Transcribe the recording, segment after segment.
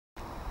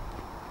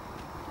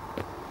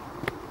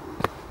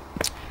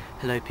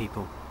Hello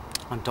people,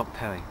 I'm Doc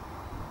Perry,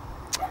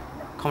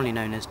 commonly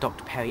known as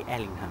Dr. Perry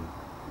Ellingham,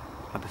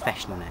 my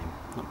professional name,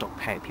 not Doc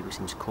Perry people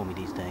seem to call me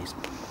these days.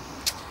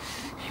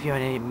 If you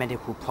have any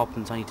medical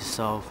problems I need to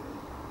solve,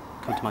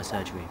 come to my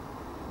surgery.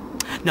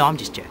 No, I'm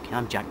just joking,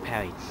 I'm Jack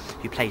Perry,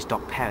 who plays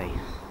Doc Perry,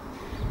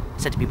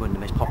 said to be one of the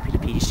most popular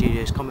PD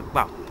Studios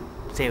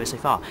series so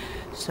far.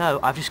 So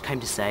I've just come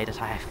to say that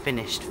I have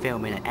finished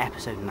filming an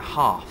episode and a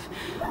half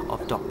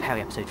of Doc Perry.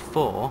 Episode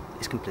 4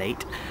 is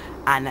complete,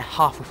 and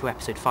halfway through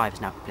episode 5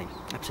 is now complete.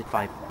 Episode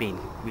 5 being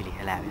really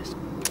hilarious,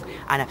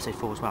 and episode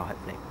 4 as well,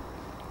 hopefully.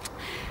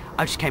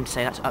 I just came to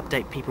say that to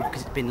update people,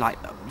 because it's been like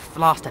the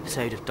last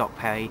episode of Doc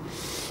Perry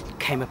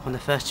came up on the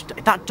first.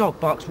 That dog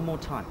barks one more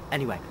time.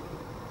 Anyway,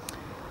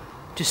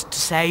 just to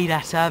say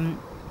that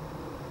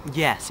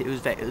yes,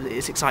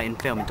 it's exciting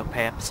filming Doc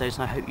Perry episodes,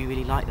 and I hope you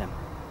really like them.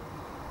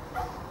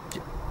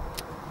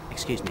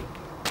 Excuse me.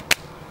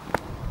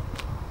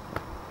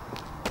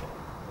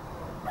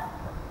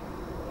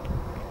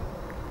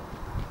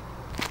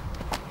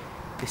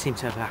 They seem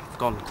to have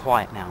gone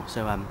quiet now,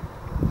 so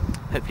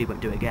hopefully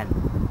won't do it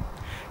again.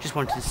 Just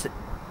wanted to say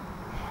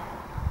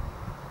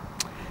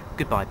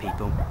goodbye,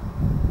 people.